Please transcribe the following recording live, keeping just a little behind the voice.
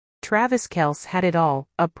Traviskelce had it all: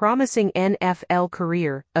 a promising NFL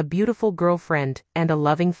career, a beautiful girlfriend, and a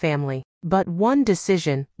loving family. But one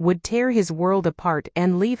decision would tear his world apart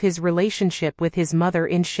and leave his relationship with his mother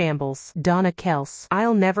in shambles. Donna Kelce.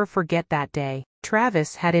 I'll never forget that day.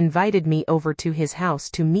 Travis had invited me over to his house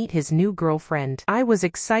to meet his new girlfriend. I was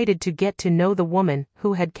excited to get to know the woman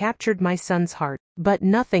who had captured my son's heart. But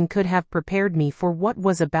nothing could have prepared me for what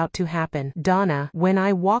was about to happen. Donna. When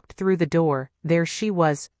I walked through the door, there she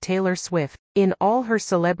was, Taylor Swift, in all her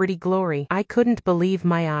celebrity glory. I couldn't believe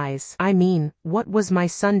my eyes. I mean, what was my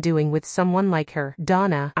son doing with someone like her?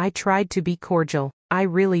 Donna. I tried to be cordial. I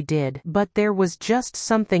really did. But there was just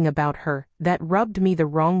something about her that rubbed me the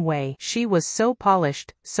wrong way. She was so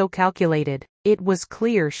polished, so calculated. It was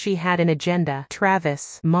clear she had an agenda.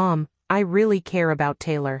 Travis. Mom, I really care about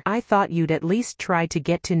Taylor. I thought you'd at least try to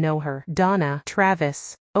get to know her. Donna.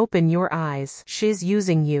 Travis, open your eyes. She's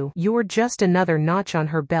using you. You're just another notch on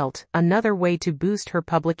her belt, another way to boost her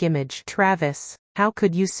public image. Travis. How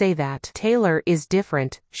could you say that? Taylor is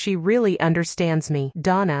different. She really understands me.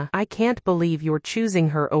 Donna. I can't believe you're choosing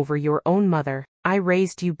her over your own mother. I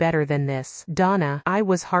raised you better than this. Donna. I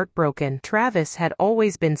was heartbroken. Travis had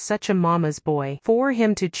always been such a mama's boy. For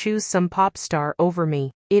him to choose some pop star over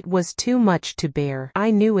me, it was too much to bear.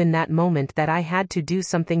 I knew in that moment that I had to do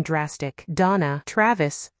something drastic. Donna.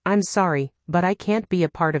 Travis, I'm sorry, but I can't be a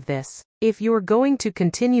part of this. If you're going to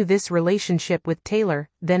continue this relationship with Taylor,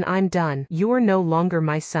 then I'm done. You're no longer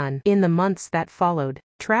my son. In the months that followed,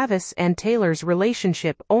 Travis and Taylor's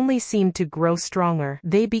relationship only seemed to grow stronger.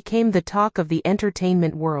 They became the talk of the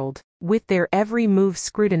entertainment world, with their every move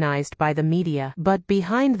scrutinized by the media. But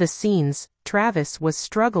behind the scenes, Travis was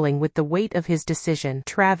struggling with the weight of his decision.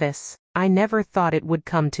 Travis. I never thought it would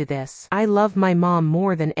come to this. I love my mom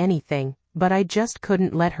more than anything, but I just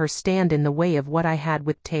couldn't let her stand in the way of what I had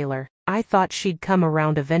with Taylor. I thought she'd come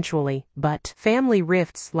around eventually, but family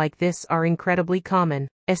rifts like this are incredibly common,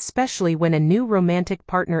 especially when a new romantic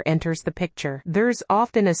partner enters the picture. There's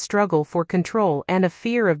often a struggle for control and a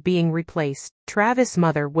fear of being replaced. Travis'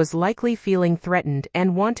 mother was likely feeling threatened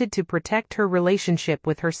and wanted to protect her relationship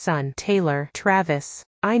with her son. Taylor. Travis.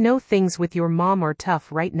 I know things with your mom are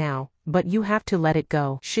tough right now, but you have to let it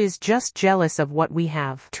go. She's just jealous of what we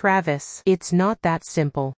have. Travis. It's not that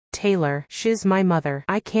simple. Taylor. She's my mother.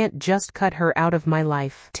 I can't just cut her out of my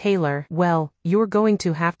life. Taylor. Well, you're going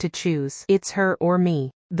to have to choose. It's her or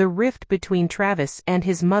me. The rift between Travis and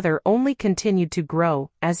his mother only continued to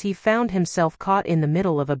grow as he found himself caught in the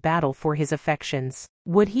middle of a battle for his affections.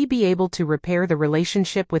 Would he be able to repair the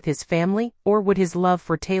relationship with his family, or would his love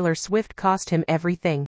for Taylor Swift cost him everything?